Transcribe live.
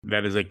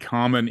that is a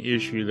common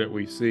issue that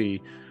we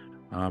see,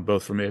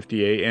 both from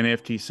FDA and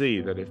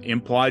FTC, that if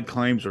implied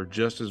claims are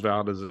just as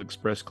valid as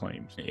express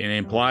claims. And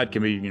implied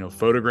can be,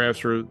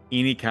 photographs or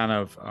any kind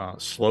of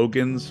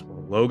slogans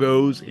or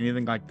logos,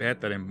 anything like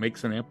that, that it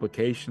makes an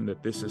implication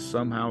that this is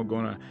somehow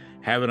going to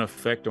have an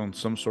effect on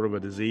some sort of a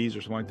disease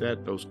or something like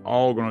that. Those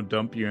all going to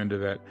dump you into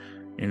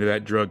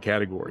that drug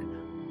category.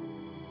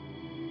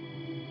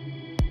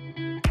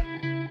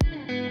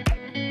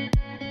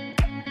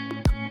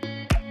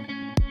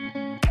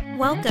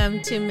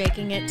 Welcome to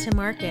Making It to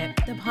Market,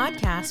 the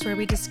podcast where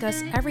we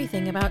discuss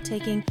everything about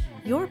taking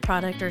your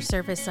product or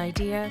service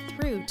idea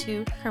through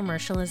to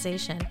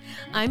commercialization.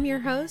 I'm your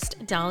host,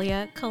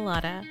 Dahlia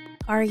Collada.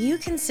 Are you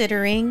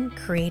considering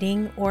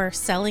creating or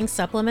selling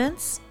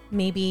supplements?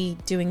 Maybe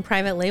doing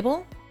private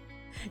label?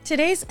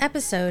 Today's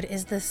episode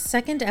is the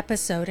second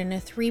episode in a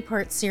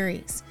 3-part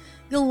series.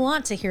 You'll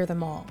want to hear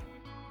them all.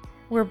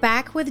 We're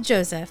back with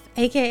Joseph,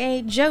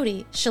 aka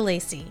Jody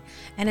Schilleci,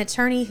 an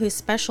attorney who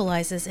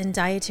specializes in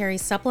dietary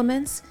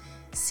supplements,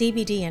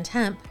 CBD and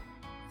hemp,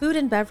 food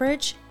and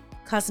beverage,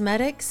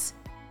 cosmetics,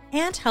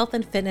 and health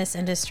and fitness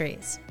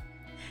industries.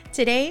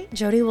 Today,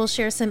 Jody will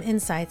share some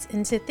insights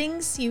into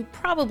things you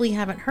probably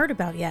haven't heard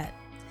about yet.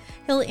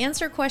 He'll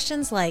answer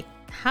questions like,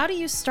 how do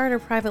you start a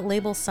private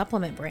label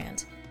supplement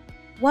brand?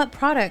 What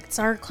products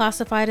are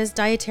classified as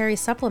dietary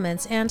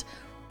supplements, and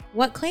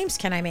what claims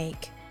can I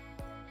make?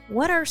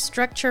 What are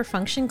structure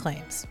function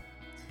claims?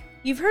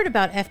 You've heard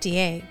about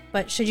FDA,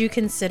 but should you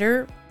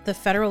consider the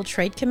Federal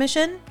Trade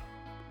Commission?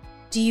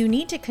 Do you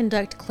need to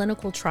conduct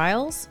clinical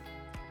trials?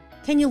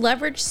 Can you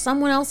leverage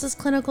someone else's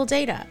clinical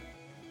data?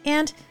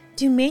 And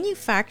do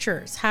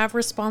manufacturers have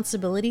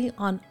responsibility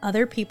on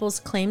other people's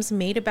claims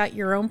made about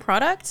your own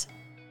product?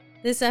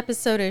 This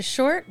episode is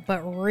short,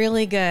 but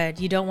really good.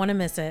 You don't want to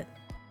miss it.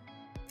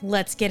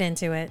 Let's get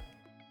into it.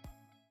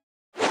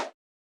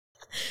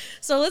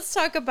 So let's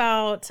talk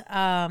about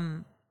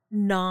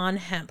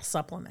non-hemp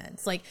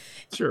supplements. Like,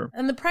 Sure.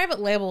 In the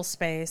private label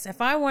space, if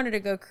I wanted to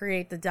go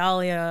create the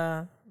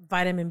Dahlia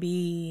vitamin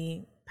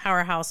B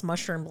powerhouse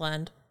mushroom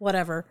blend,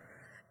 whatever,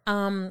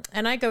 and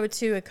I go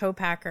to a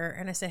co-packer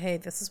and I say, hey,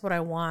 this is what I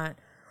want.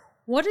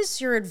 What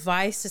is your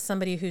advice to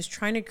somebody who's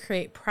trying to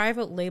create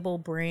private label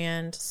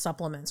brand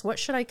supplements? What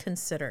should I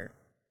consider?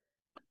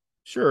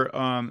 Sure.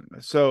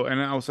 So,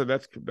 and I'll say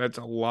that's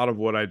a lot of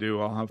what I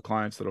do. I'll have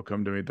clients that'll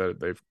come to me that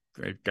they've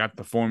got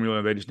the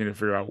formula. They just need to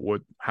figure out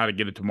how to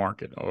get it to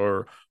market,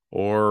 or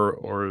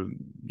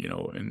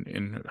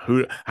and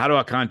how do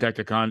I contact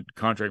a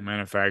contract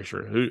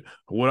manufacturer?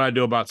 What do I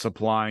do about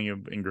supplying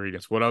of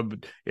ingredients?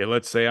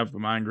 Let's say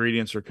my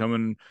ingredients are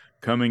coming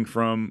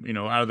from,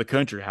 out of the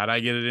country. How do I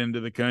get it into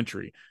the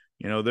country?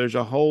 There's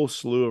a whole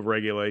slew of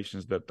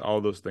regulations that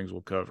all those things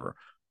will cover.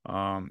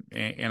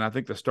 And I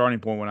think the starting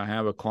point when I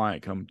have a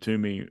client come to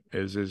me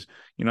is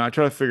I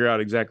try to figure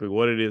out exactly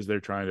what it is they're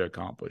trying to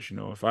accomplish.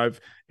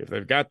 If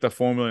they've got the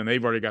formula and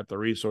they've already got the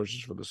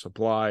resources for the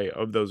supply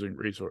of those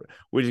resources,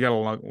 we just got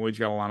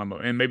to line them up,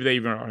 and maybe they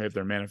even have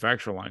their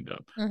manufacturer lined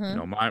up.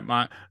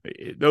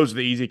 Mm-hmm. Those are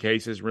the easy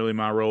cases. Really,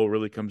 my role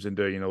really comes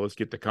into, let's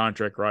get the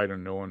contract right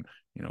and knowing,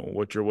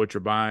 what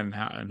you're buying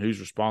and who's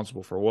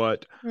responsible for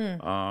what.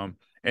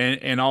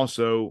 And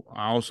also,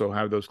 I also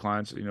have those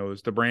clients,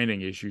 it's the branding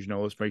issues.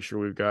 Let's make sure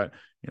we've got,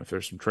 if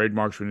there's some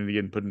trademarks we need to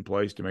get put in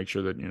place to make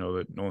sure that,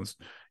 that no one's,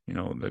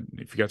 that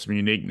if you got some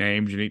unique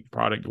names, unique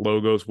product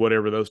logos,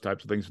 whatever, those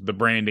types of things, the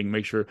branding,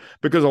 make sure,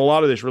 because a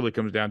lot of this really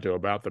comes down to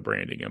about the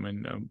branding. I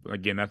mean,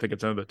 again, I think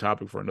it's another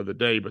topic for another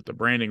day, but the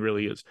branding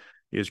really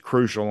is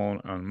crucial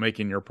on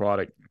making your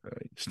product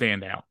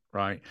stand out.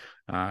 Right.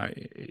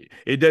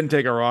 It doesn't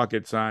take a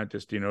rocket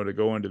scientist, to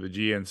go into the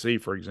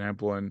GNC, for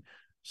example, and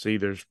see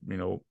there's,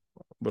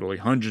 literally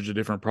hundreds of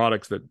different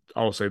products that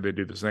all say they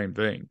do the same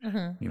thing.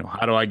 Mm-hmm.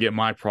 How do I get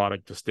my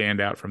product to stand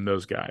out from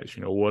those guys?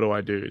 What do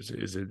I do?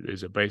 Is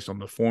it based on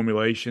the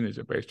formulation? Is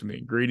it based on the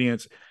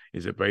ingredients?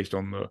 Is it based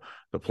on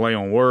the play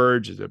on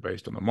words? Is it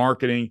based on the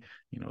marketing?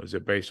 Is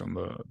it based on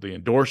the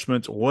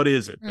endorsements? What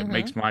is it that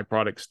makes my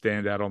product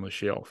stand out on the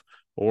shelf?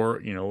 Or,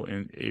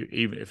 and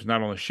even if it's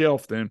not on the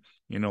shelf, then,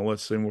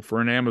 let's say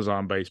for an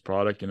Amazon-based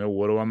product,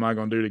 what am I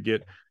going to do to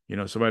get,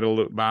 somebody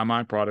to buy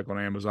my product on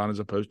Amazon as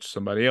opposed to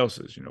somebody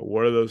else's?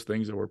 What are those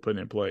things that we're putting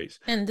in place?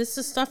 And this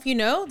is stuff,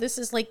 this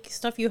is like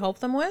stuff you help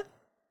them with?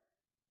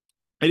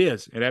 It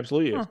is. It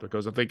absolutely is.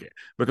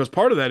 Because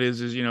part of that is,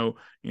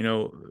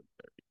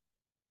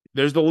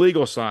 there's the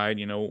legal side.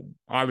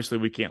 Obviously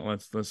we can't,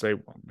 let's say,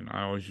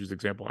 I always use the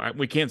example.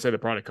 We can't say the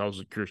product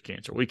cures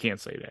cancer. We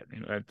can't say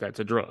that. That's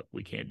a drug.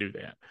 We can't do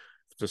that.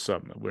 It's a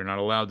supplement. We're not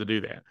allowed to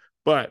do that.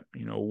 But,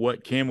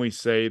 what can we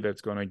say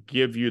that's going to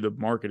give you the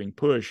marketing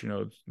push,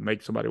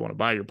 make somebody want to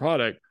buy your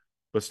product,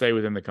 but stay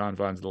within the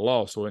confines of the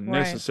law? So it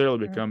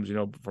necessarily becomes,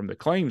 from the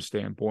claims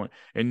standpoint,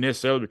 it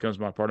necessarily becomes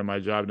part of my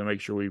job to make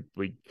sure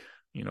we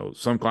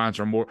some clients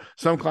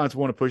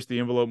want to push the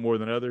envelope more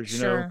than others,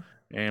 Sure.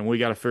 And we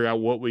got to figure out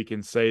what we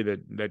can say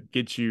that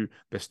gets you,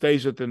 that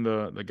stays within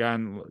the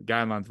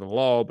guidelines of the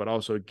law, but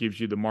also gives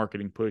you the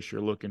marketing push you're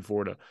looking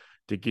for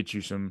to get you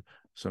some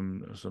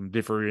some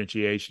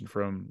differentiation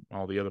from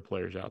all the other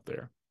players out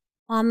there.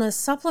 On the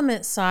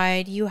supplement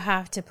side, you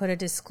have to put a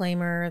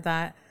disclaimer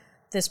that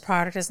this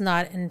product is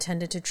not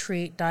intended to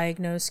treat,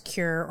 diagnose,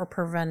 cure, or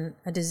prevent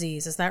a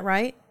disease. Is that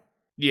right?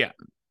 Yeah,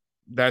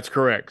 that's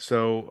correct.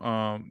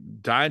 So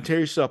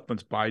dietary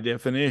supplements, by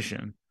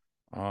definition,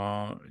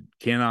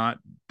 cannot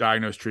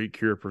diagnose, treat,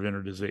 cure, prevent,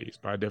 or disease.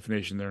 By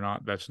definition, they're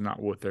not. That's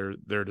not what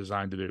they're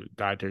designed to do.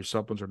 Dietary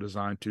supplements are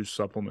designed to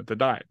supplement the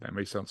diet. That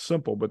may sound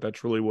simple, but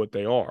that's really what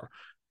they are.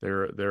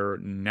 They're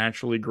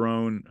naturally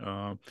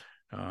grown,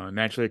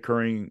 naturally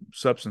occurring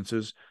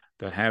substances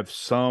that have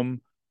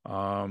some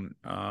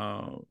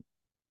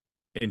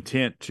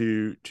intent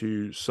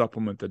to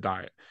supplement the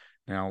diet.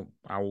 Now,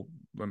 I'll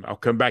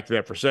come back to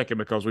that for a second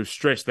because we've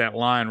stretched that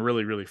line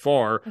really, really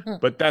far,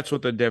 but that's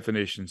what the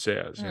definition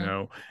says, you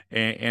know,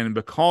 and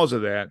because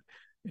of that,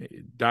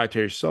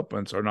 dietary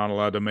supplements are not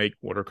allowed to make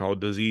what are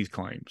called disease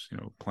claims, you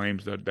know,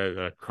 claims that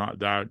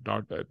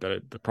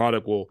the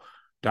product will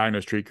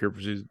diagnose, treat, cure,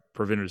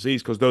 prevent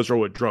disease, because those are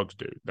what drugs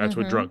do. That's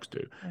what drugs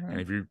do. And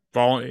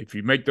if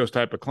you make those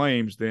type of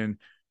claims, then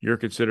you're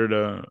considered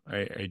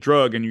a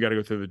drug, and you got to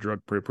go through the drug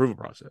pre-approval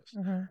process.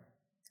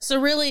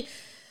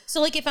 So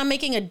like if I'm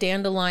making a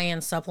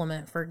dandelion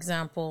supplement, for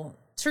example,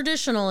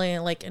 traditionally,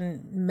 like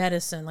in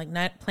medicine, like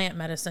plant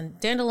medicine,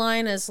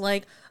 dandelion is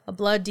like a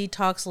blood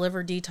detox,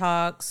 liver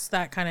detox,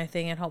 that kind of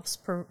thing. It helps,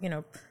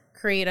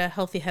 create a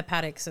healthy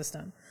hepatic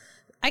system.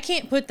 I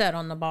can't put that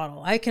on the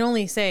bottle. I can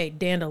only say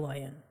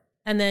dandelion.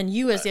 And then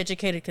you as the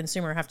educated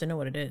consumer have to know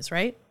what it is,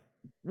 right?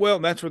 Well,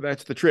 that's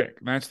the trick.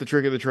 That's the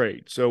trick of the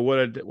trade. So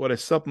what a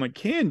supplement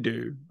can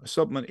do, a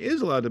supplement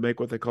is allowed to make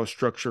what they call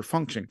structure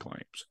function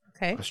claims.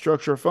 Okay. A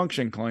structure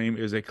function claim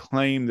is a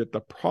claim that the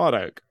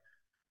product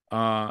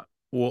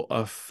will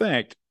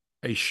affect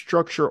a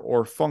structure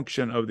or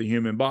function of the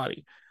human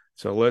body.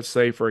 So let's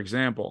say, for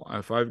example,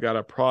 if I've got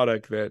a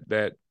product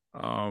that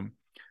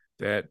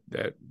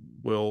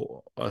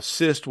will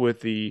assist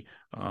with the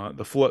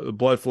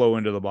blood flow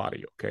into the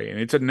body, okay, and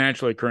it's a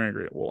naturally occurring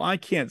ingredient. Well, I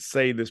can't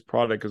say this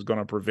product is going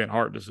to prevent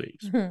heart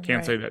disease.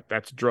 Can't say that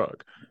that's a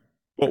drug.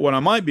 But what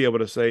I might be able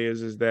to say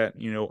is that,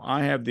 you know,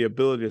 I have the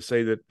ability to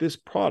say that this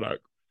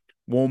product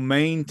will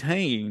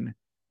maintain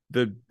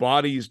the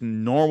body's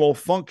normal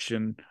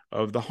function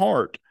of the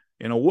heart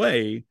in a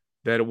way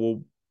that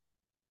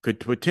could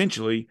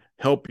potentially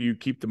help you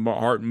keep the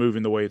heart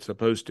moving the way it's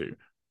supposed to.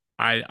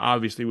 I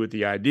obviously, with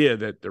the idea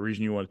that the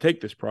reason you want to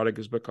take this product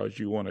is because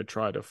you want to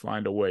try to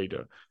find a way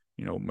to,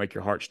 you know, make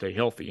your heart stay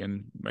healthy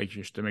and make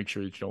sure that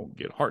you don't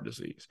get heart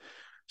disease.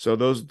 So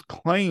those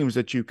claims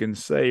that you can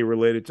say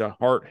related to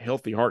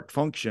healthy heart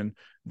function,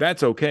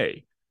 that's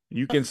okay.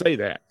 You can say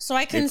that. So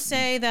I can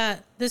say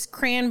that this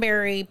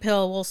cranberry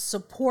pill will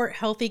support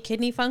healthy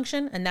kidney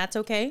function, and that's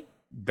okay?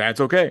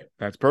 That's okay.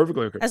 That's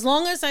perfectly okay. As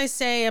long as I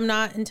say I'm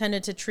not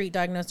intended to treat,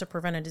 diagnose, or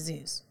prevent a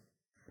disease.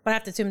 But I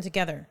have to do them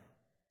together.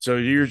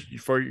 So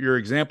for your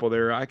example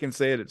there, I can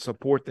say it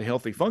support the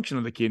healthy function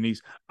of the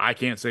kidneys. I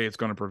can't say it's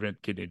going to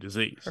prevent kidney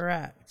disease.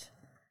 Correct.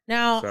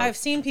 Now, I've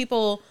seen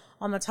people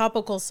on the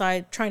topical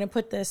side trying to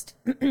put this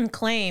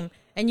claim,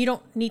 and you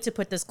don't need to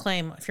put this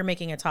claim if you're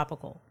making a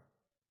topical.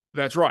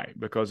 That's right,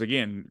 because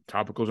again,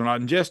 topicals are not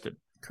ingested.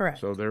 Correct.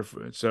 So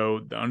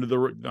under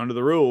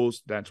the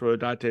rules, that's where a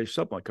dietary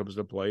supplement comes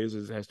into play. Is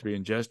it has to be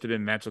ingested,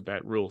 and that's what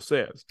that rule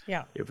says.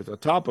 Yeah. If it's a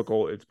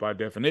topical, it's by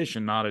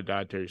definition not a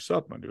dietary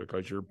supplement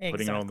because you're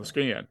putting it on the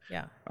skin.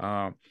 Yeah.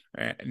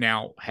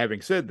 Now,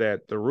 having said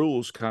that, the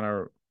rules kind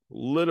of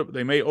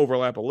they may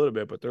overlap a little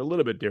bit, but they're a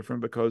little bit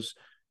different because,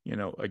 you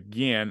know,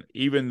 again,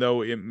 even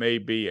though it may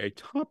be a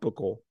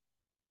topical,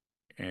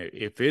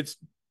 if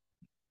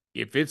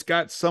it's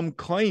got some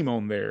claim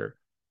on there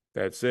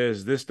that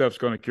says this stuff's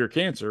going to cure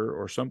cancer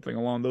or something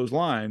along those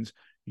lines,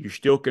 you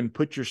still can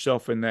put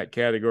yourself in that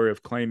category of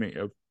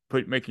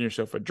making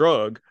yourself a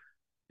drug,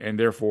 and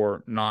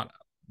therefore not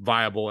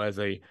viable as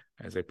a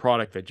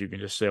product that you can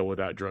just sell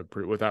without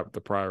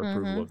the prior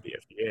approval of the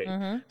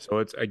FDA. So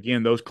it's,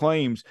 again, those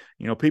claims,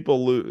 you know,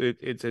 people lose.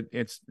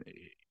 It's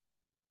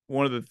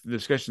one of the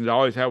discussions I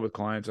always have with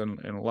clients, and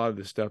a lot of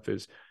this stuff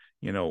is,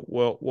 you know,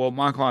 well,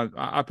 my client,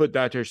 I put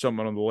dietary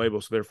supplement on the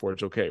label, so therefore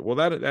it's okay. Well,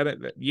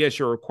 that yes,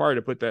 you're required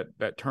to put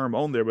that term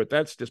on there, but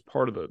that's just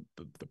part of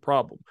the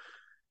problem.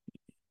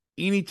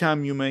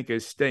 Anytime you make a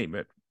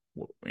statement,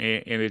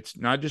 and it's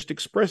not just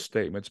express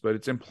statements, but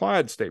it's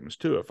implied statements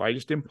too. If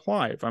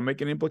I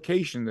make an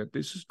implication that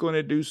this is going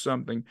to do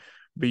something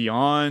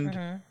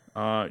beyond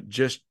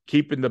just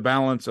keeping the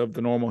balance of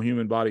the normal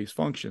human body's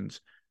functions,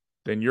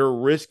 then you're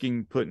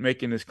risking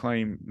making a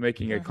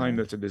claim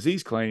that's a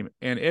disease claim.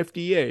 And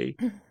FDA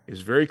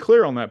is very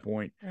clear on that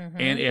point.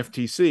 And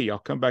FTC, I'll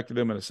come back to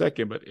them in a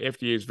second, but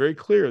FDA is very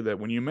clear that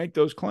when you make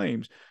those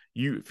claims,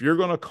 if you're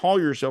going to call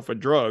yourself a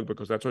drug,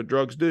 because that's what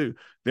drugs do,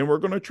 then we're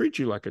going to treat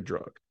you like a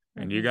drug.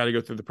 And you got to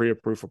go through the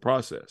pre-approval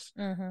process.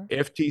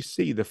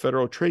 FTC, the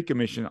Federal Trade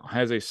Commission,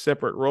 has a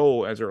separate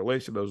role as it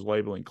relates to those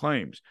labeling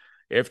claims.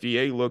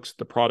 FDA looks at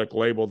the product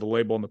label, the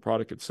label on the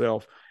product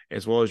itself,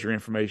 as well as your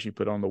information you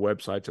put on the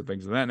websites and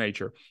things of that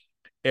nature.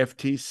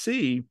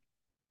 FTC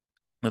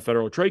The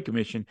Federal Trade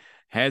Commission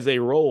has a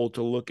role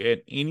to look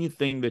at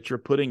anything that you're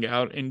putting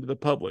out into the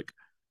public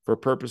for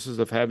purposes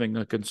of having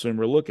a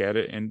consumer look at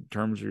it in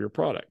terms of your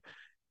product.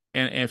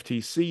 And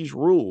FTC's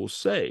rules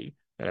say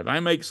that if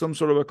I make some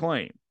sort of a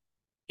claim,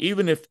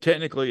 even if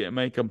technically it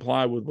may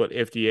comply with what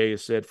FDA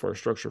has said for a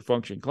structure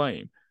function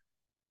claim,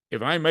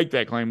 if I make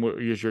that claim,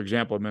 use your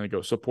example a minute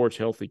ago, supports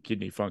healthy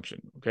kidney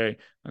function, okay?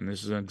 And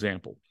this is an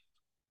example.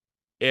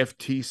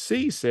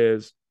 FTC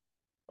says,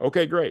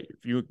 okay, great.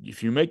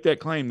 If you make that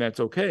claim, that's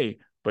okay,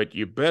 but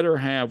you better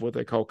have what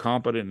they call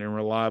competent and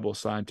reliable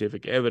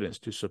scientific evidence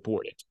to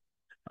support it.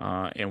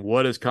 And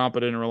what is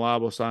competent and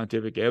reliable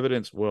scientific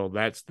evidence? Well,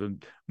 that's the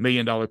 $1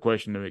 million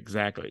question of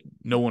exactly.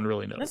 No one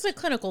really knows. That's a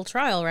clinical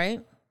trial, right?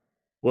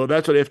 Well,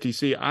 that's what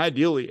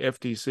ideally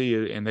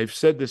FTC, and they've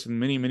said this in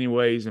many, many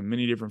ways in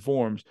many different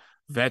forms,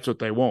 that's what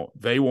they want.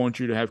 They want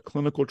you to have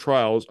clinical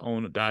trials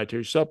on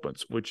dietary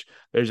supplements, which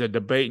there's a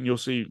debate, and you'll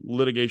see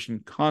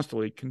litigation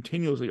constantly,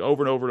 continuously,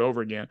 over and over and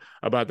over again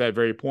about that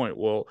very point.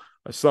 Well,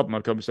 a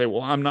supplement comes and say,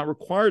 well, I'm not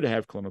required to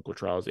have clinical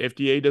trials.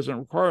 FDA doesn't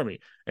require me.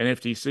 And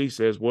FTC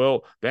says,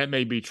 well, that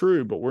may be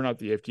true, but we're not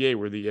the FDA,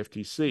 we're the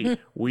FTC.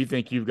 We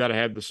think you've got to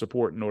have the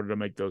support in order to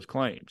make those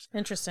claims.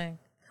 Interesting.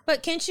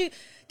 But can't you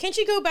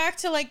go back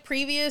to like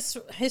previous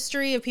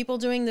history of people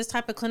doing this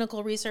type of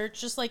clinical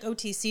research, just like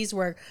OTC's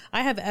work?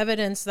 I have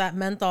evidence that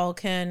menthol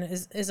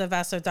is a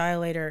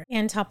vasodilator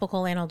and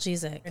topical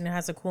analgesic, and it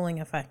has a cooling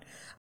effect.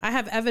 I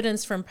have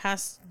evidence from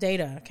past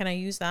data. Can I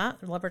use that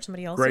and leverage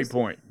somebody else's?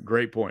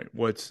 Great point.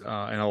 What's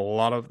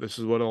and this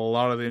is what a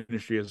lot of the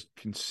industry has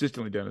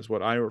consistently done, is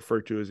what I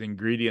refer to as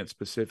ingredient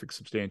specific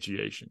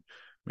substantiation.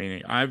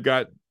 Meaning I've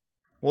got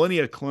plenty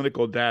of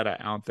clinical data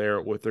out there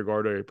with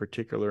regard to a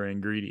particular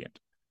ingredient.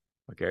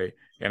 Okay.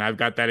 And I've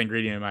got that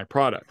ingredient in my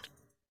product.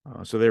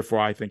 So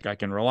therefore I think I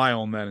can rely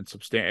on that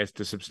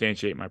to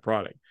substantiate my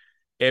product.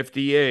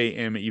 FDA,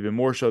 and even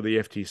more so the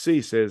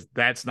FTC, says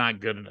that's not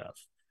good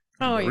enough.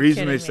 Oh, the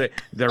reason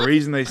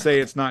they say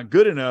it's not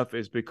good enough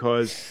is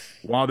because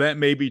while that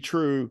may be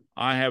true,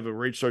 I have a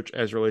research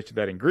as relates to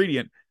that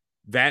ingredient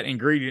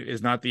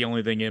is not the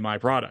only thing in my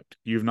product.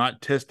 You've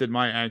not tested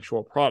my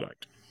actual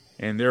product.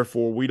 And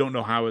therefore, we don't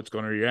know how it's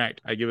going to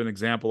react. I give an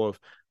example of,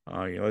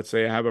 let's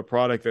say I have a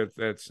product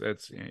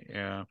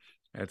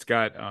that's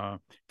got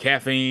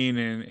caffeine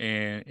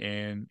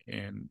and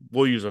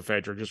we'll use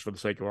ephedra just for the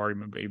sake of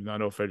argument. Even though I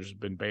know ephedra has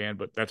been banned,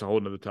 but that's a whole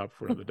nother topic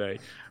for another day.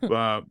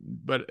 But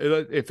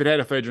if it had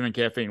ephedra and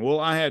caffeine, well,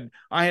 I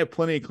have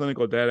plenty of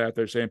clinical data out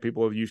there saying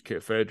people have used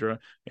ephedra,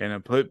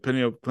 and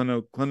plenty of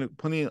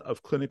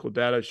clinical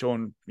data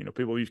showing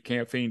people use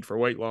caffeine for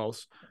weight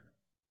loss.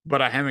 But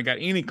I haven't got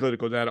any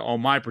clinical data on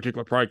my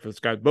particular product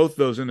that's got both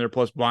those in there,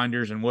 plus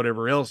binders and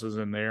whatever else is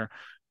in there.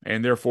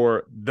 And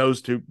therefore, those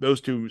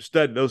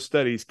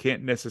studies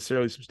can't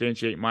necessarily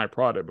substantiate my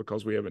product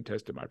because we haven't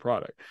tested my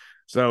product.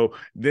 So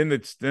then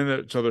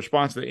the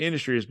response to the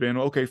industry has been,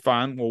 okay,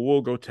 fine. Well,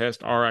 we'll go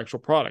test our actual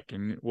product,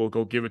 and we'll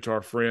go give it to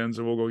our friends,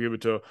 and we'll go give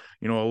it to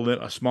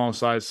a small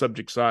size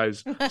subject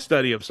size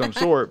study of some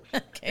sort,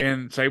 okay,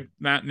 and say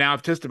now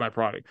I've tested my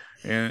product.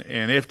 And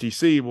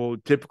FTC will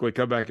typically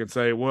come back and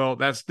say, well,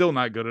 that's still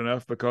not good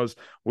enough because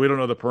we don't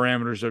know the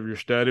parameters of your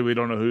study. We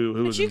don't know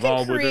who was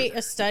involved with it. You can create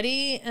a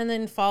study and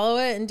then follow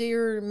it and do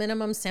your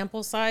minimum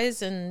sample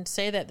size and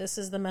say that this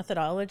is the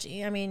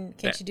methodology. I mean,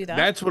 can't you do that?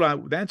 That's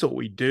what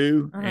we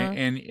do. Uh-huh.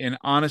 And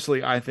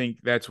honestly, I think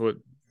that's what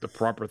the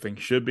proper thing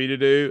should be to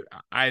do.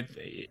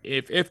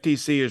 If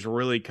FTC is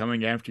really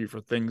coming after you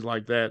for things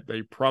like that,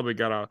 they've probably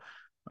got a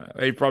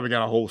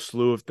whole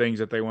slew of things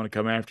that they want to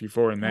come after you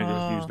for, and they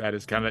just use that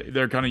as kind of as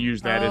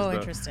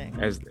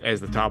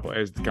the top,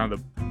 as kind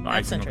of the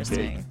that's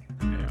interesting.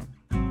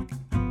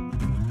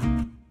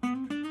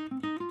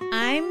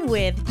 I'm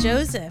with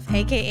Joseph,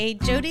 aka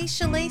Jody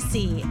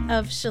Schilleci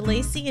of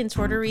Schilleci and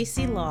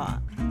Tortorisi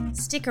Law.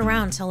 Stick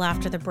around till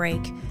after the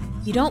break.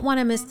 You don't want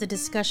to miss the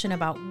discussion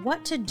about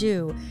what to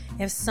do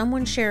if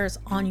someone shares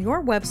on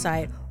your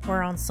website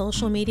or on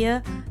social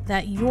media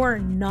that your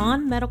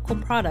non-medical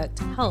product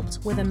helped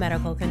with a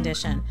medical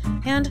condition,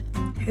 and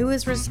who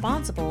is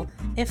responsible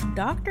if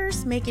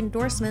doctors make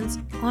endorsements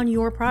on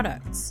your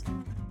products.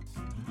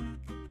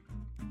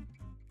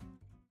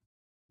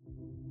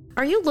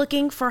 Are you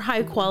looking for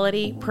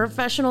high-quality,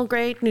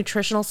 professional-grade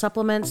nutritional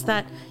supplements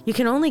that you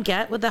can only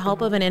get with the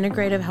help of an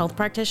integrative health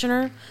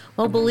practitioner?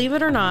 Well, believe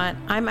it or not,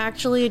 I'm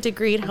actually a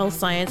degreed health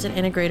science and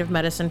integrative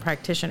medicine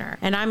practitioner,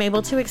 and I'm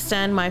able to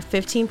extend my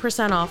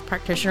 15% off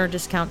practitioner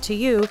discount to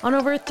you on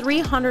over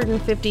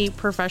 350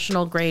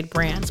 professional-grade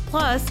brands.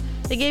 Plus,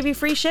 they gave you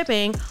free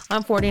shipping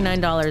on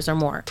 $49 or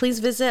more. Please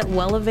visit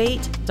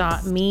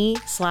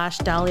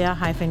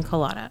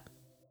wellevate.me/Dahlia-Colada.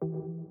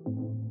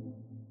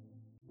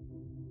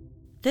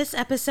 This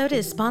episode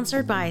is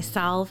sponsored by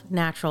Salve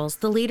Naturals,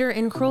 the leader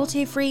in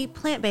cruelty-free,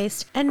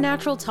 plant-based, and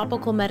natural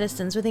topical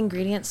medicines with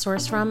ingredients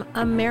sourced from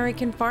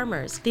American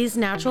farmers. These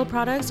natural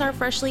products are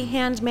freshly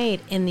handmade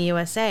in the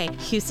USA,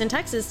 Houston,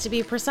 Texas to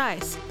be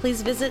precise.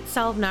 Please visit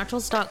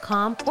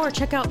salvenaturals.com or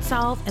check out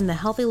Salve in the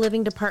healthy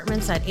living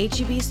departments at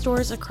H-E-B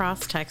stores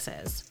across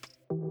Texas.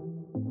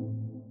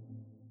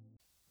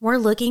 We're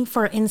looking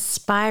for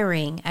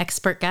inspiring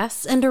expert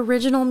guests and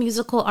original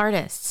musical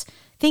artists.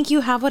 Think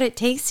you have what it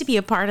takes to be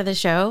a part of the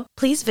show?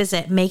 Please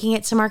visit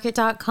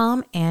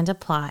makingittomarket.com and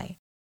apply.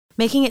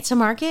 Making It to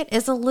Market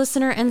is a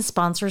listener and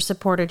sponsor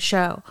supported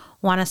show.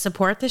 Want to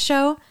support the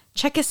show?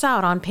 Check us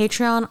out on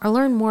Patreon or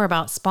learn more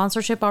about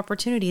sponsorship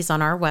opportunities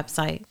on our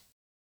website.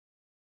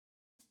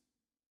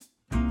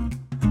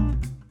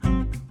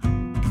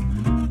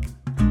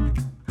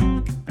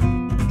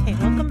 Okay,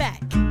 welcome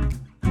back.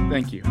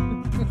 Thank you.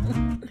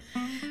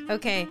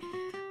 Okay,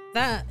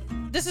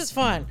 this is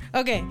fun.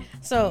 Okay,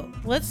 so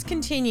let's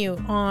continue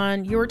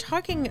on. You were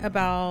talking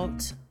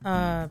about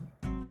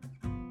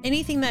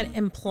anything that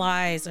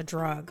implies a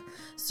drug.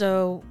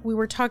 So we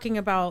were talking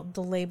about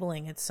the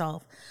labeling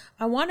itself.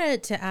 I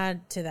wanted to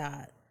add to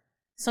that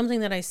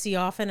something that I see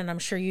often, and I'm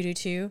sure you do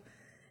too,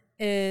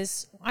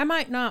 is I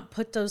might not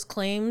put those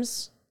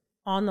claims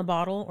on the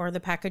bottle or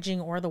the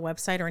packaging or the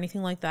website or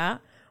anything like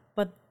that,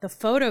 but the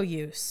photo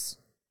use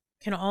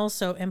can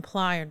also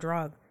imply a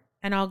drug.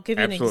 And I'll give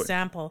you an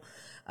example.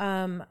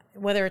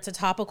 Whether it's a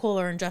topical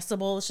or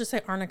ingestible, let's just say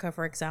arnica,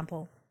 for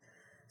example.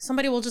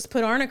 Somebody will just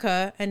put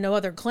arnica and no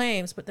other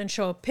claims, but then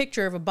show a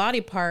picture of a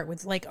body part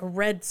with like a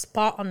red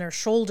spot on their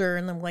shoulder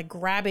and them like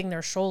grabbing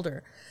their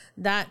shoulder.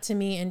 That to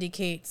me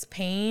indicates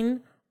pain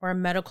or a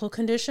medical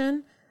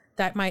condition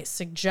that might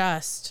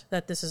suggest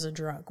that this is a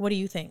drug. What do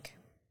you think?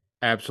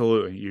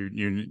 Absolutely.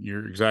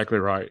 You're exactly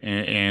right.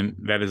 And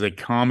that is a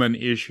common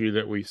issue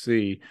that we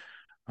see.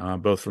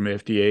 Both from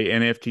FDA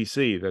and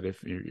FTC, that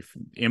if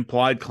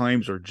implied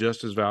claims are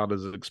just as valid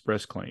as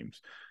express claims.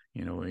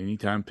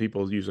 Anytime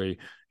people use an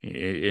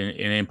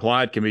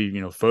implied can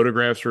be,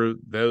 photographs, or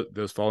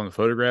those fall in the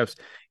photographs,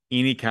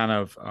 any kind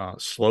of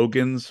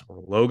slogans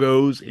or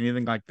logos,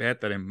 anything like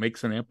that it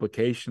makes an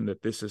implication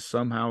that this is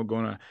somehow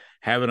going to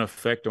have an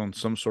effect on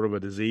some sort of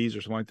a disease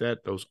or something like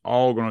that. Those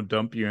all going to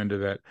dump you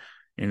into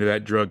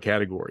that drug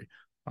category.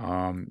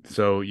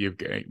 So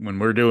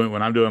when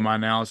I'm doing my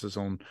analysis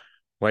on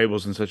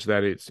labels and such,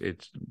 that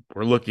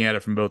we're looking at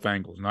it from both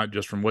angles, not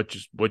just from what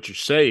you're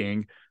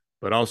saying,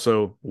 but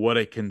also what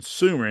a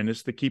consumer, and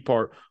it's the key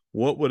part,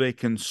 what would a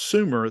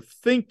consumer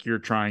think you're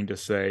trying to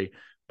say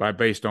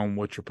based on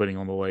what you're putting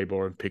on the label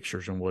or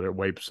pictures and whatever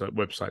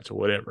websites or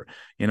whatever,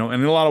 and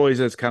in a lot of ways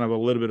that's kind of a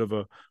little bit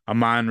of a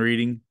mind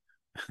reading.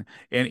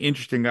 And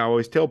interesting, I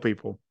always tell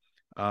people,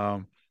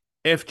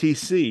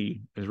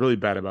 FTC is really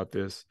bad about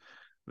this.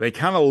 They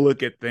kind of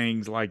look at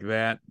things like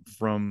that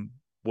from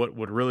what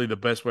would really, the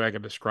best way I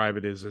can describe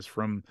it is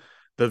from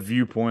the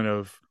viewpoint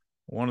of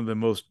one of the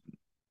most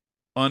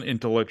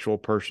unintellectual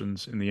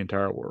persons in the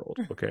entire world.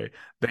 Okay.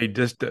 They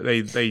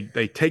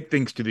take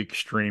things to the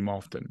extreme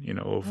often,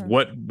 of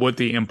what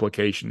the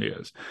implication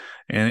is.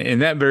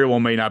 And that very well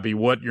may not be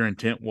what your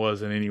intent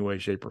was in any way,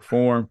 shape, or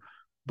form.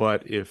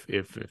 But if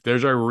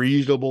there's a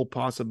reasonable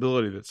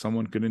possibility that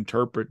someone could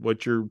interpret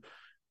with your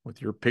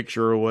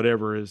picture or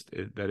whatever is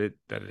that it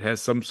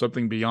has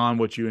something beyond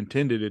what you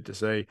intended it to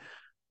say,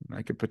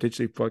 I could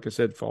potentially, like I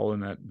said, fall in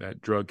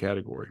that drug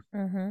category.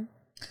 Mm-hmm.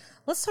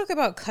 Let's talk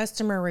about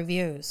customer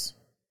reviews.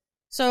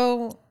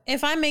 So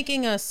if I'm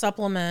making a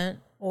supplement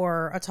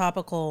or a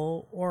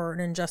topical or an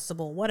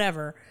ingestible,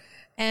 whatever,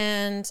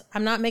 and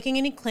I'm not making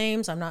any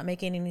claims, I'm not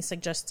making any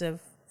suggestive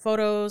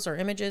photos or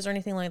images or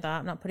anything like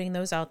that, I'm not putting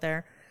those out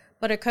there,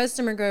 but a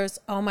customer goes,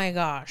 oh my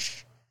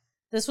gosh,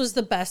 this was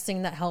the best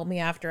thing that helped me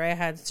after I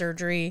had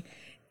surgery,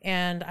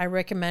 and I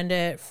recommend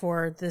it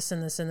for this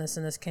and this and this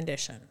and this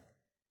condition.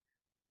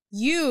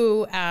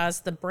 You,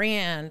 as the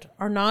brand,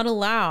 are not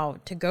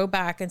allowed to go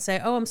back and say,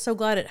 oh, I'm so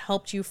glad it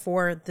helped you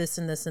for this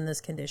and this and this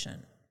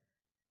condition.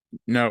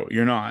 No,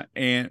 you're not.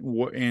 And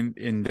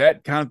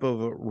that kind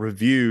of a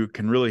review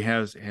can really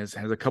has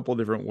a couple of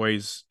different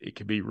ways it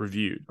can be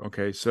reviewed.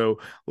 Okay. So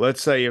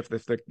let's say if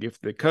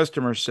the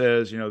customer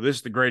says, this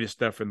is the greatest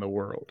stuff in the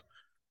world.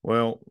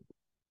 Well,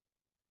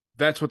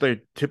 that's what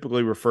they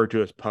typically refer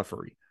to as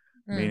puffery.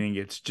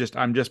 Meaning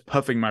I'm just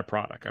puffing my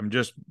product. I'm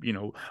just,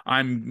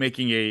 I'm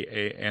making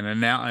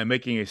I'm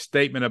making a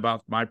statement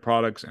about my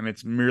products, and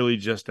it's merely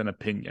just an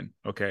opinion.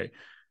 Okay.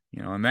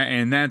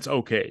 And that's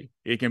okay.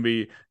 It can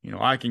be,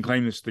 I can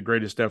claim this is the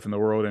greatest stuff in the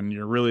world, and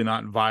you're really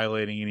not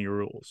violating any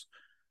rules.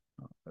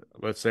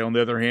 Let's say on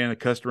the other hand, a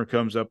customer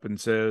comes up and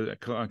says,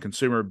 a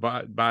consumer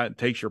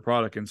takes your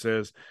product and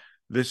says,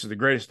 this is the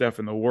greatest stuff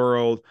in the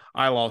world.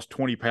 I lost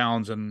 20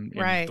 pounds in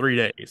 3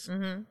 days.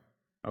 Mm-hmm.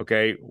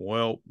 Okay,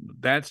 well,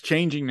 that's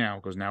changing now,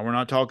 because now we're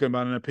not talking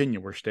about an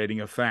opinion. We're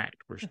stating a fact.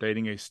 We're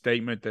stating a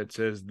statement that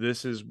says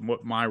this is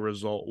what my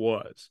result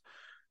was.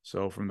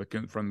 So from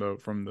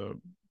the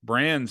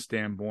brand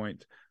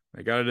standpoint,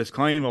 they got to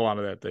disclaim a lot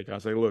of that. They got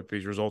to say, look,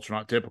 these results are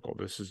not typical.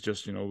 This is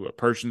just a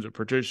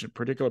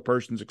particular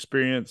person's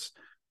experience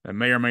that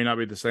may or may not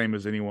be the same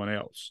as anyone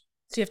else.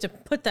 So you have to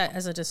put that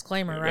as a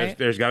disclaimer, right?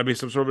 There's got to be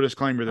some sort of a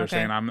disclaimer. They're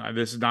saying,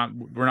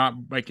 we're not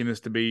making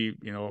this to be,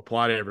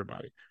 apply to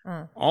everybody.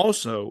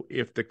 Also,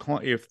 it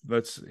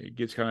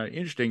gets kind of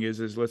interesting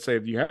is let's say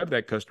if you have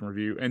that customer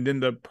review, and then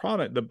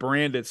the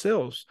brand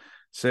itself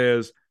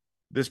says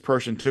this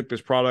person took this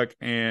product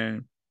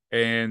and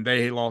and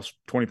they lost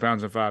 20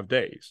 pounds in 5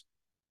 days.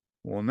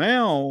 Well,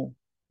 now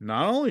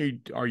not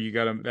only are you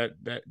got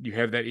that you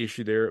have that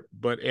issue there,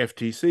 but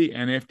FTC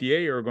and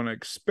FDA are going to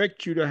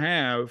expect you to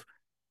have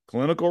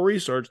clinical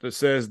research that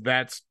says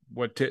that's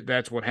what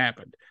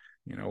happened.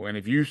 And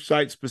if you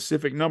cite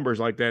specific numbers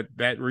like that,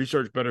 that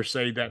research better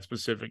say that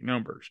specific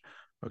numbers.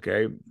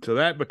 Okay, so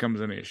that becomes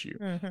an issue.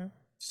 Mm-hmm.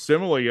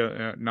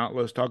 Similarly, not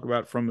let's talk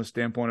about from the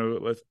standpoint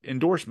of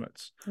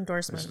endorsements.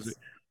 Endorsements.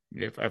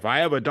 If I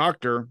have a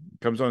doctor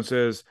comes on and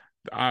says,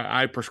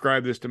 I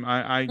prescribe this to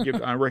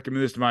I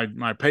recommend this to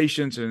my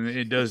patients, and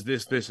it does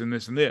this, and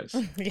this, and this.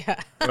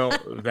 Yeah. Well,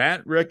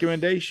 that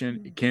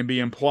recommendation can be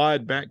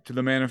implied back to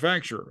the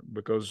manufacturer,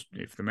 because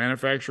if the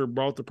manufacturer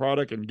brought the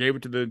product and gave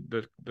it to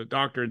the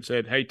doctor and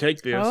said, "Hey,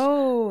 take this,"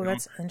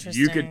 that's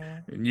interesting.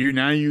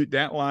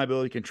 That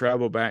liability can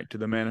travel back to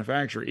the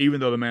manufacturer, even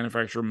though the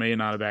manufacturer may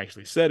not have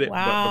actually said it.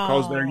 Wow. But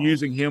because they're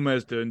using him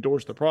as to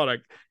endorse the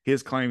product,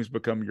 his claims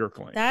become your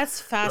claim. That's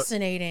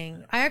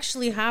fascinating. I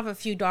actually have a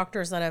few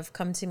doctors that have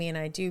come to me, and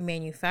I do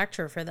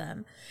manufacture for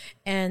them,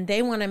 and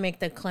they want to make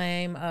the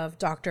claim of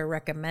doctor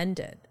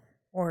recommended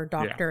or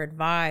doctor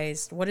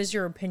advised. What is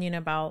your opinion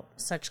about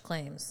such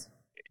claims?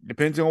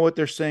 Depends on what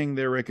they're saying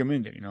they're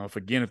recommending.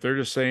 If they're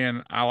just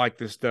saying, I like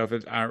this stuff,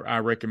 I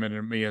recommend it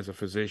to me as a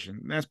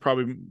physician, that's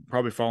probably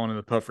falling in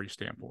the puffery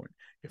standpoint.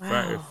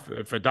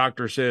 If a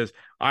doctor says,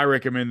 I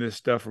recommend this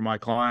stuff for my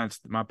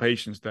clients, my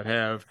patients that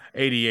have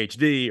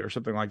ADHD or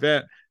something like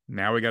that,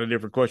 now we got a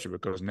different question,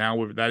 because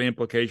now that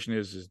implication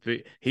is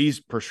he's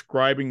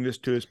prescribing this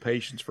to his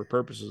patients for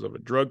purposes of a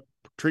drug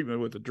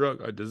treatment with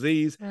a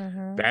disease.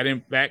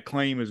 Mm-hmm. That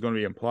claim is going to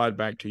be implied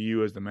back to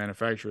you as the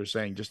manufacturer,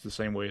 saying just the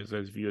same way as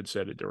if you had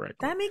said it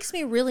directly. That makes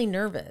me really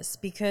nervous,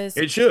 because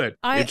it should.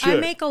 I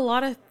make a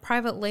lot of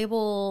private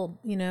label,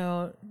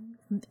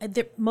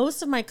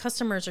 most of my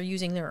customers are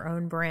using their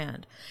own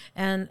brand.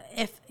 And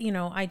if,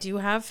 I do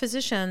have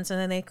physicians and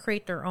then they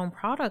create their own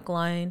product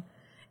line,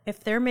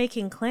 if they're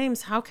making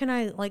claims, how can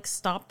I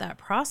stop that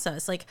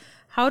process?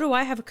 How do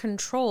I have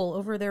control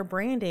over their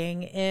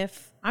branding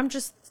if I'm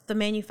just the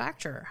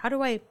manufacturer? How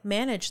do I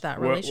manage that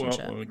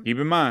relationship? Well, keep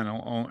in mind,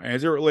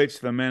 as it relates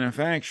to the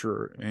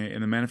manufacturer,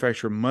 and the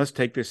manufacturer must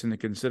take this into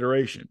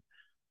consideration.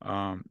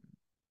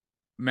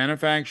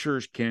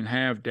 Manufacturers can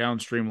have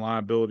downstream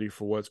liability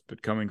for what's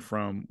coming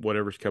from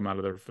whatever's come out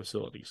of their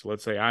facility. So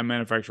let's say I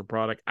manufacture a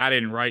product. I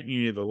didn't write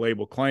any of the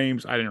label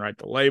claims. I didn't write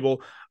the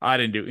label. I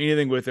didn't do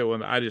anything with it.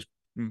 I just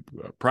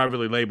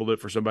privately labeled it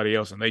for somebody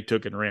else, and they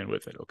took it and ran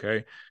with it.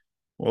 Okay.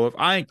 Well, if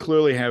I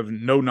clearly have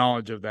no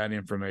knowledge of that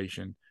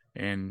information,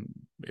 and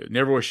it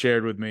never was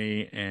shared with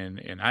me,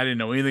 and I didn't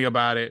know anything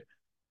about it,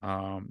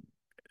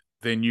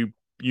 then you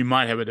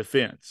might have a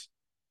defense.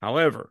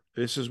 However,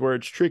 this is where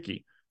it's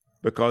tricky,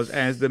 because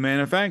as the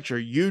manufacturer,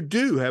 you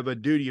do have a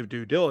duty of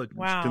due diligence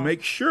to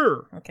make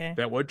sure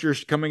that what you're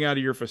coming out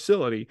of your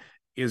facility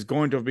is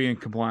going to be in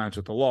compliance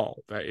with the law.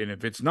 And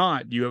if it's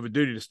not, you have a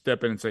duty to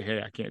step in and say,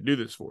 hey, I can't do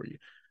this for you.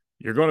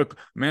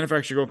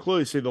 Manufacturer going to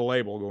clearly see the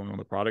label going on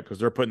the product, because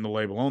they're putting the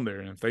label on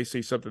there. And if they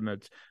see something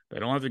they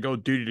don't have to go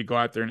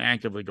out there and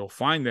actively go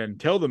find that and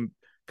tell them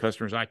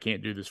customers, I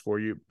can't do this for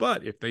you.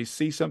 But if they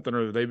see something,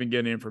 or they've been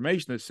getting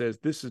information that says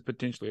this is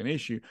potentially an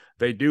issue,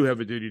 they do have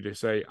a duty to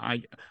say,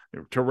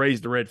 to raise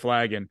the red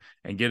flag and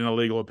get an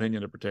illegal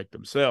opinion to protect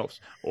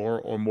themselves,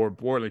 or more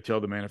importantly,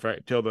 tell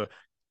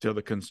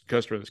the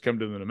customer that's come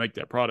to them to make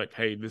that product,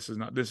 hey, this is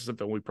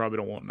something we probably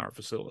don't want in our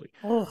facility.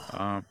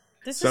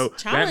 This is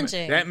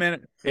challenging.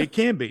 It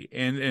can be,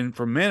 and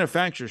from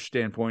manufacturer's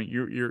standpoint,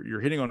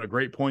 you're hitting on a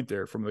great point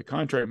there. From the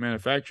contract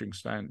manufacturing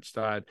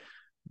side,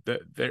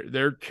 that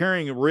they're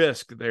carrying a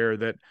risk there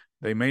that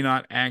they may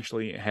not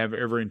actually have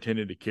ever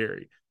intended to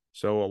carry.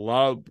 So a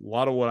lot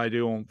of what I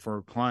do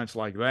for clients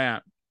like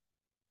that,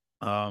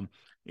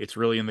 it's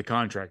really in the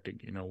contracting,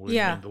 in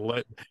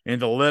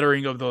the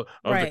lettering of the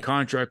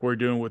contract we're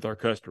doing with our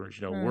customers.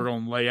 We're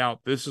going to lay out,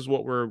 this is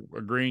what we're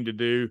agreeing to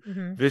do.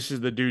 Mm-hmm. This is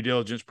the due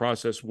diligence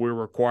process we're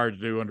required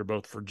to do under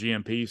both for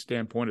GMP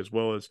standpoint, as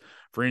well as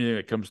for anything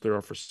that comes through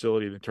our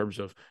facility in terms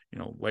of,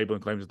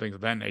 labeling claims and things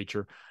of that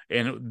nature.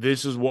 And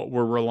this is what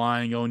we're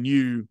relying on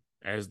you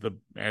as the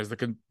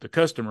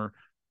customer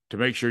to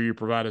make sure you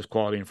provide us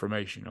quality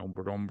information.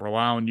 We're going to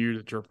rely on you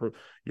that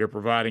you're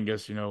providing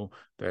us,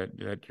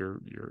 that your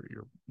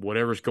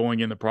whatever's going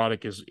in the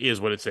product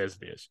is what it says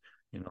it is,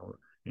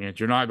 and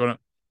you're not going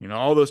to,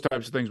 all those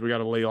types of things. We got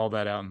to lay all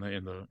that out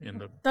in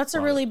the. That's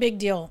a really big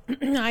deal.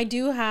 I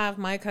do have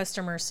my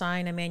customers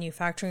sign a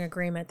manufacturing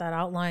agreement that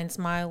outlines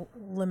my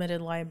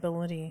limited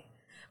liability.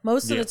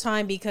 Most of the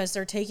time, because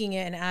they're taking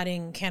it and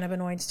adding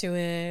cannabinoids to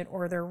it,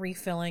 or they're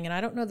refilling, and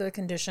I don't know the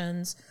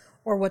conditions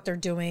or what they're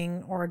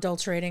doing, or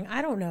adulterating.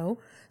 I don't know.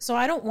 So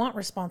I don't want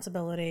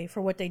responsibility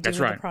for what they do with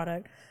the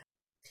product.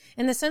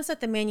 In the sense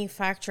that the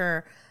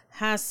manufacturer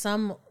has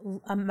some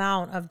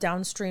amount of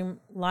downstream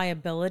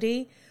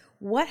liability,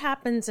 what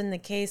happens in the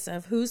case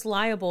of who's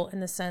liable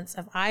in the sense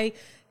of I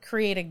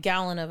create a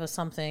gallon of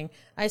something,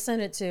 I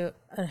send it to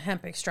a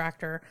hemp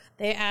extractor,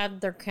 they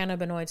add their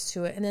cannabinoids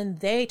to it, and then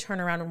they turn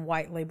around and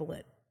white label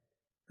it.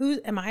 Who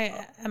am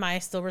I? Am I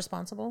still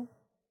responsible?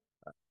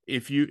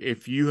 If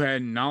you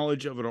had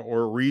knowledge of it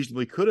or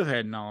reasonably could have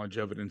had knowledge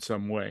of it in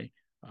some way,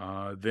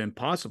 then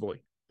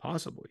possibly,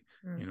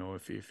 you know,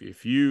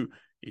 if you,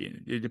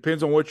 it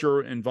depends on what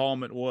your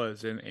involvement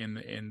was in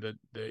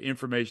the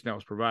information that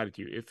was provided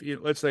to you.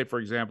 If let's say, for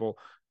example,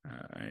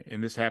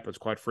 and this happens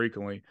quite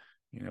frequently,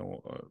 you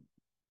know,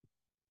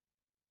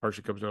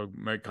 person comes to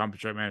make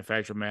contract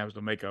manufacturer, has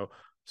to make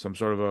some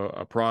sort of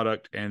a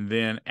product, and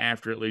then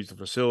after it leaves the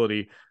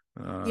facility,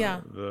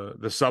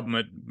 the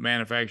supplement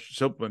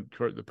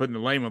putting the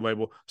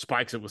label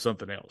spikes it with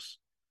something else.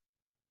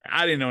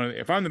 I didn't know.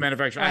 If I'm the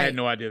manufacturer, right. I had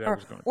no idea that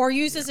was going to. Or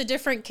uses a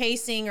different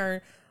casing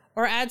or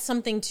add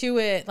something to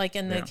it, like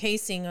in the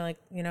casing, like,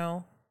 you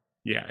know.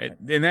 Yeah,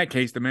 in that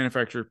case, the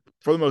manufacturer,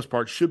 for the most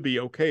part, should be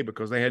okay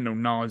because they had no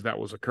knowledge that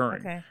was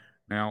occurring. Okay.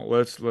 Now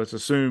let's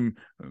assume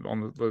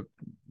on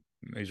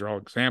these are all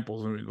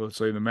examples. Let's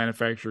say the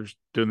manufacturer's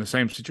doing the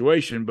same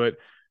situation, but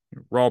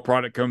raw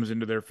product comes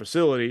into their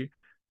facility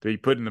to be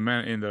put in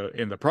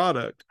the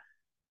product.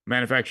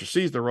 Manufacturer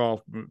sees the raw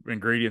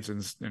ingredients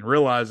and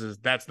realizes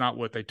that's not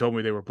what they told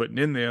me they were putting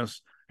in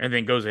this, and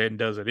then goes ahead and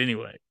does it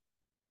anyway.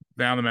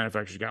 Now the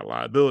manufacturer's got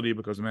liability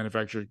because the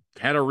manufacturer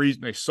had a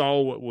reason. They saw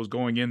what was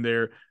going in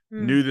there,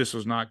 knew this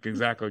was not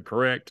exactly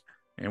correct,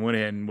 and went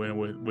ahead and went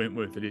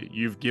with it.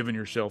 You've given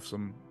yourself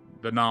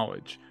the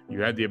knowledge. You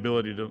had the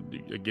ability to,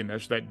 again,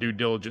 that's that due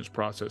diligence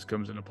process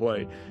comes into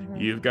play. Mm-hmm.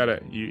 You've got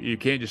to, you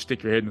can't just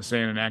stick your head in the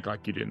sand and act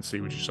like you didn't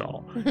see what you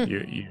saw.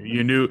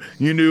 you knew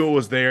it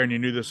was there, and you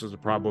knew this was a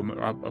problem,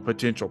 a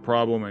potential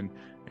problem,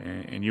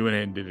 and you went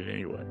ahead and did it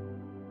anyway.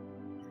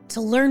 To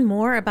learn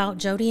more about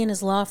Jody and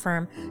his law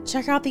firm,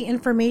 check out the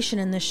information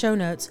in the show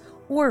notes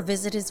or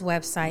visit his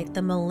website,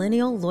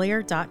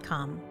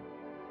 themillenniallawyer.com.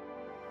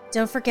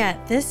 Don't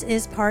forget, this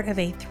is part of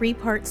a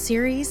 3-part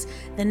series.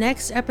 The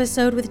next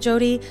episode with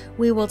Jody,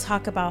 we will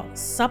talk about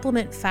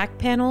supplement fact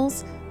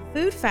panels,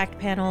 food fact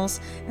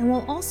panels, and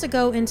we'll also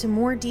go into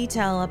more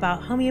detail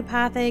about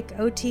homeopathic,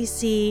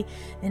 OTC,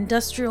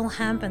 industrial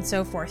hemp, and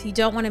so forth. You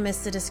don't want to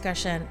miss the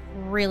discussion.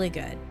 Really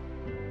good.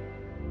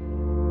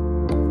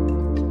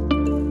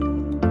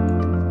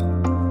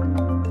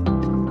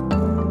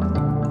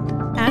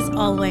 As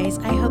always,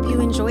 I hope you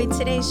enjoyed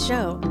today's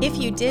show. If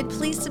you did,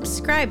 please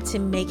subscribe to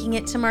Making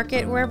It to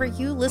Market wherever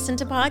you listen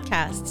to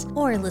podcasts,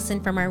 or listen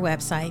from our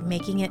website,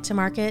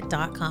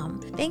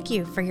 makingittomarket.com. Thank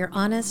you for your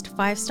honest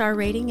 5-star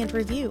rating and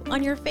review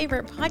on your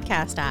favorite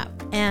podcast app.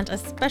 And a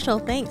special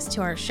thanks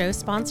to our show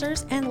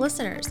sponsors and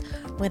listeners.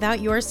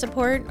 Without your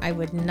support, I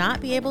would not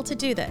be able to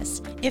do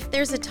this. If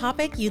there's a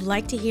topic you'd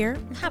like to hear,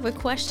 have a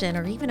question,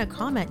 or even a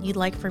comment you'd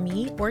like for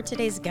me or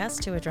today's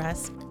guest to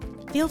address,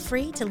 feel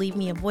free to leave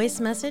me a voice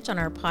message on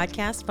our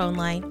podcast phone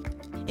line.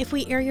 If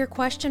we air your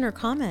question or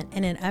comment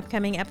in an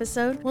upcoming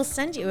episode, we'll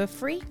send you a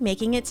free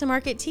Making It to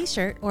Market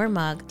t-shirt or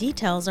mug.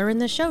 Details are in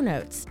the show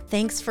notes.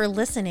 Thanks for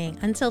listening.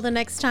 Until the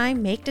next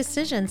time, make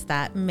decisions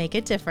that make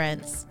a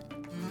difference.